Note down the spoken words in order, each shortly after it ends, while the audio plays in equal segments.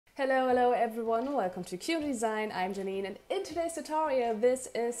Hello everyone, welcome to QKnow Design. I'm Janine, and in today's tutorial this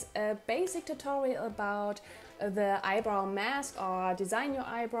is a basic tutorial about the eyebrow mask or design your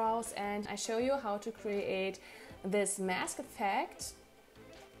eyebrows, and I show you how to create this mask effect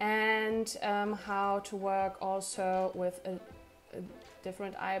and how to work also with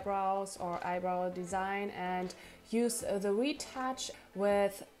different eyebrows or eyebrow design and use the retouch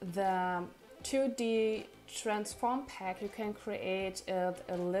with the 2D transform pack. You can create it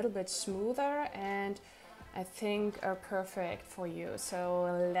a little bit smoother and I think are perfect for you.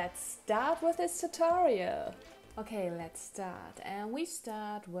 So let's start with this tutorial. Okay, let's start, and we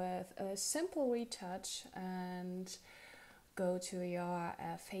start with a simple retouch and go to your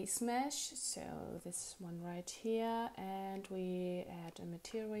face mesh, so this one right here, and we add a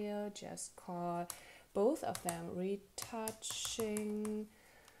material, just call both of them Retouching,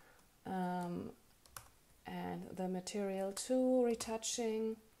 and the material to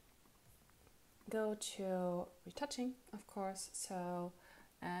Retouching, go to Retouching of course, so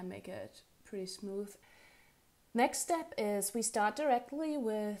make it pretty smooth. Next step is we start directly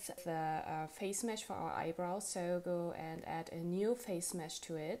with the face mesh for our eyebrows, so go and add a new face mesh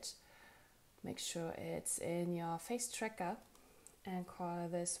to it. Make sure it's in your face tracker and call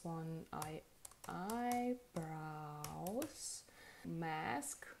this one Eyebrows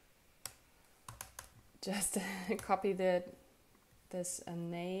Mask. Just copy this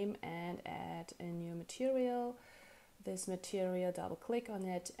name and add a new material. This material, double click on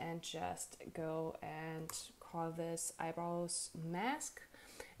it and just go and call this Eyebrows Mask.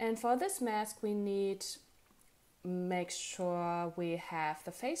 And for this mask we need make sure we have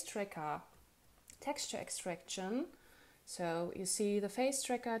the face tracker texture extraction. So you see the face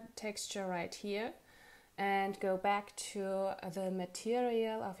tracker texture right here, and go back to the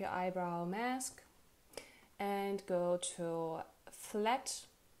material of your eyebrow mask and go to flat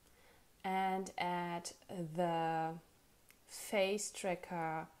and add the face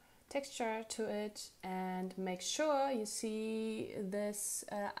tracker texture to it, and make sure you see this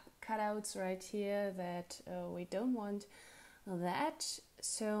cutouts right here that we don't want that.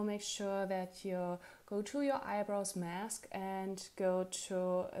 So make sure that you go to your eyebrows mask and go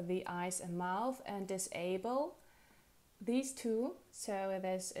to the eyes and mouth and disable these two, so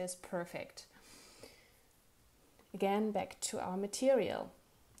this is perfect. Again, back to our material,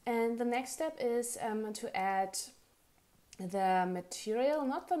 and the next step is to add the material,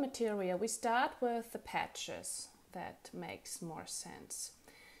 not the material, we start with the patches. That makes more sense.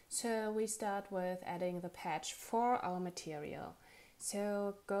 So we start with adding the patch for our material.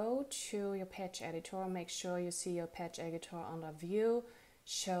 So go to your patch editor, make sure you see your patch editor under view,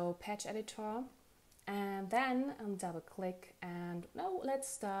 show patch editor, and then double click, and now let's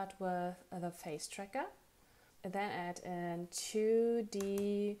start with the face tracker. Then add a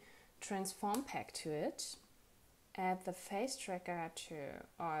 2D transform pack to it. Add the face tracker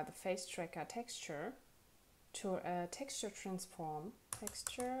the face tracker texture to a texture transform,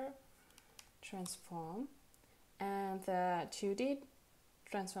 and the 2D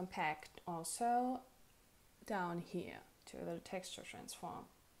transform pack also down here to the texture transform.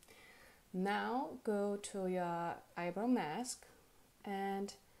 Now go to your eyebrow mask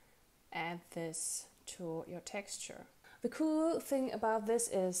and add this to your texture. The cool thing about this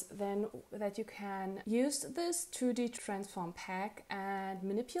is then that you can use this 2D transform pack and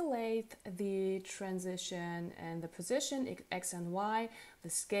manipulate the transition and the position X and Y,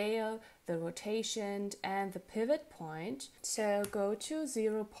 the scale, the rotation and the pivot point. So go to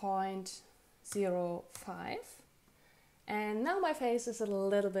 0.05, and now my face is a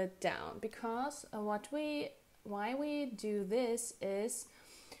little bit down because why we do this is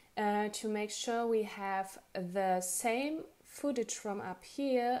to make sure we have the same footage from up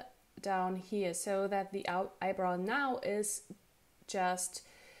here down here, so that the eyebrow now is just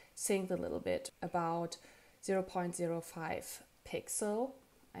synced a little bit, about 0.05 pixel,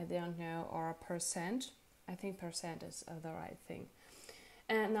 I don't know, or percent. I think percent is the right thing.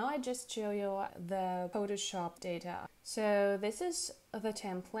 And now I just show you the Photoshop data. So this is the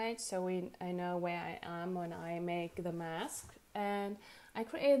template, so I know where I am when I make the mask, and I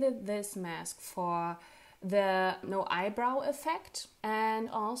created this mask for the no eyebrow effect, and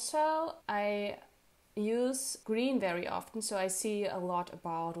also I use green very often, so I see a lot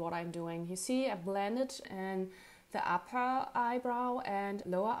about what I'm doing. You see I blended in the upper eyebrow and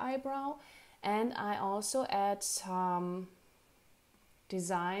lower eyebrow, and I also add some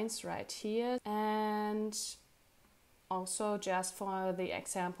designs right here, and also just for the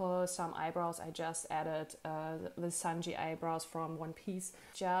example, some eyebrows I just added the Sanji eyebrows from One Piece.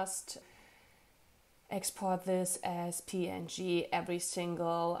 Just export this as PNG every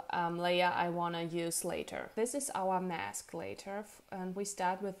single layer I want to use later. This is our mask later, and we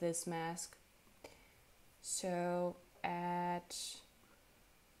start with this mask. So at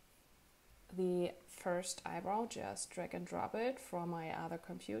the first eyebrow, just drag and drop it from my other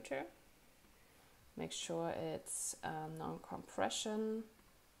computer. Make sure it's non-compression.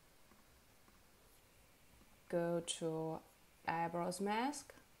 Go to Eyebrows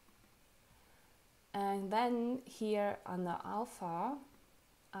Mask. And then here under Alpha,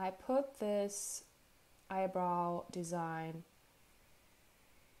 I put this eyebrow design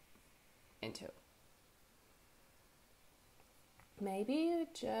into. Maybe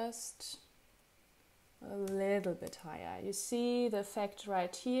just a little bit higher. You see the effect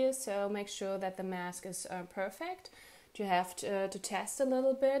right here, so make sure that the mask is perfect. You have to test a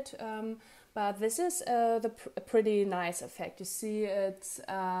little bit, but this is a pretty nice effect. You see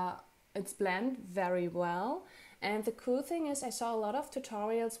it's blend very well. And the cool thing is I saw a lot of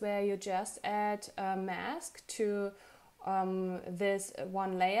tutorials where you just add a mask to this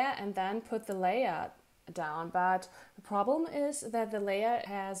one layer and then put the layer down, but the problem is that the layer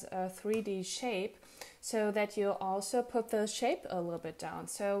has a 3D shape, so that you also put the shape a little bit down.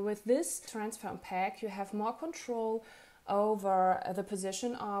 So with this transform pack you have more control over the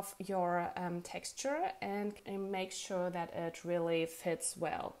position of your texture and make sure that it really fits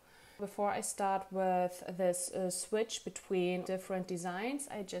well. Before I start with this switch between different designs,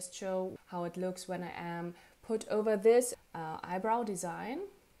 I just show how it looks when I am put over this eyebrow design.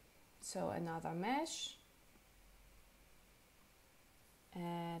 So another mesh,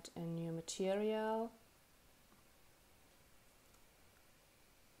 add a new material,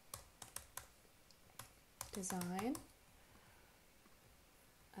 design,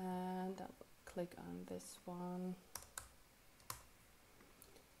 and I'll click on this one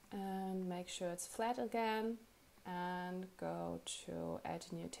and make sure it's flat again and go to add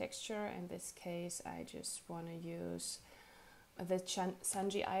a new texture. In this case I just want to use the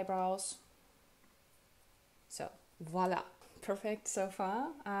Sanji eyebrows. So voila, perfect so far.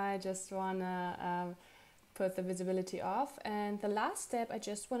 I just want to put the visibility off, and the last step I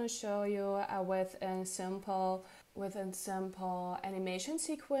just want to show you with a simple animation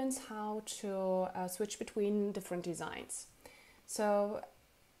sequence how to switch between different designs. So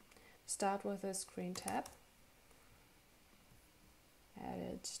start with a screen tab, add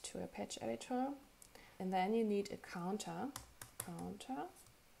it to a patch editor, and then you need a counter,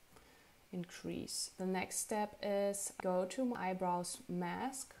 increase. The next step is go to my eyebrows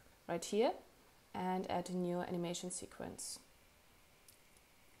mask right here and add a new animation sequence.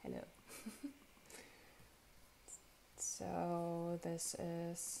 Hello. So this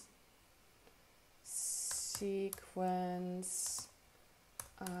is sequence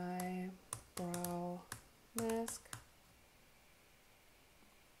eyebrow mask,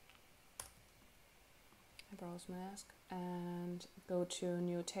 eyebrows mask, and go to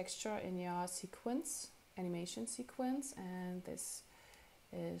new texture in your sequence, animation sequence, and this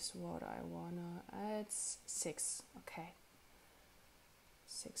is what I wanna add. 6, okay,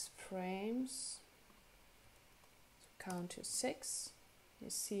 6 frames. So count to 6. You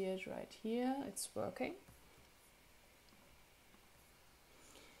see it right here, it's working.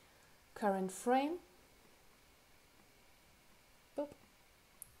 Current frame. Boop.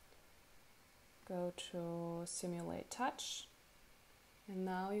 Go to simulate touch, and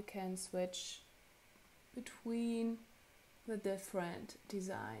now you can switch between the different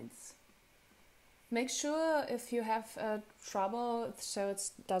designs. Make sure if you have trouble so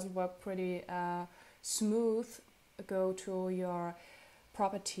it doesn't work pretty smooth, go to your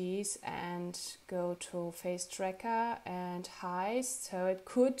properties and go to face tracker and highs, so it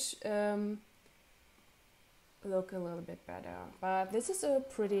could look a little bit better. But this is a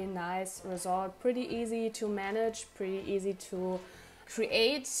pretty nice result, pretty easy to manage, pretty easy to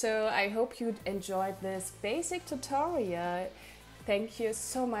create. So I hope you enjoyed this basic tutorial. Thank you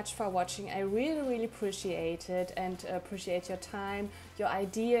so much for watching. I really appreciate it, and appreciate your time, your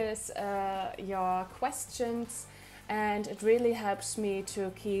ideas, your questions, and it really helps me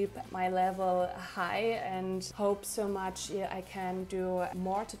to keep my level high, and hope so much I can do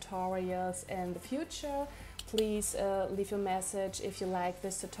more tutorials in the future. Please leave your message if you like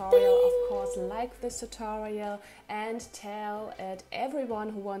this tutorial. Of course, like this tutorial and tell it everyone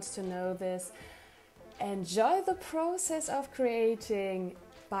who wants to know this. Enjoy the process of creating.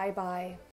 Bye bye.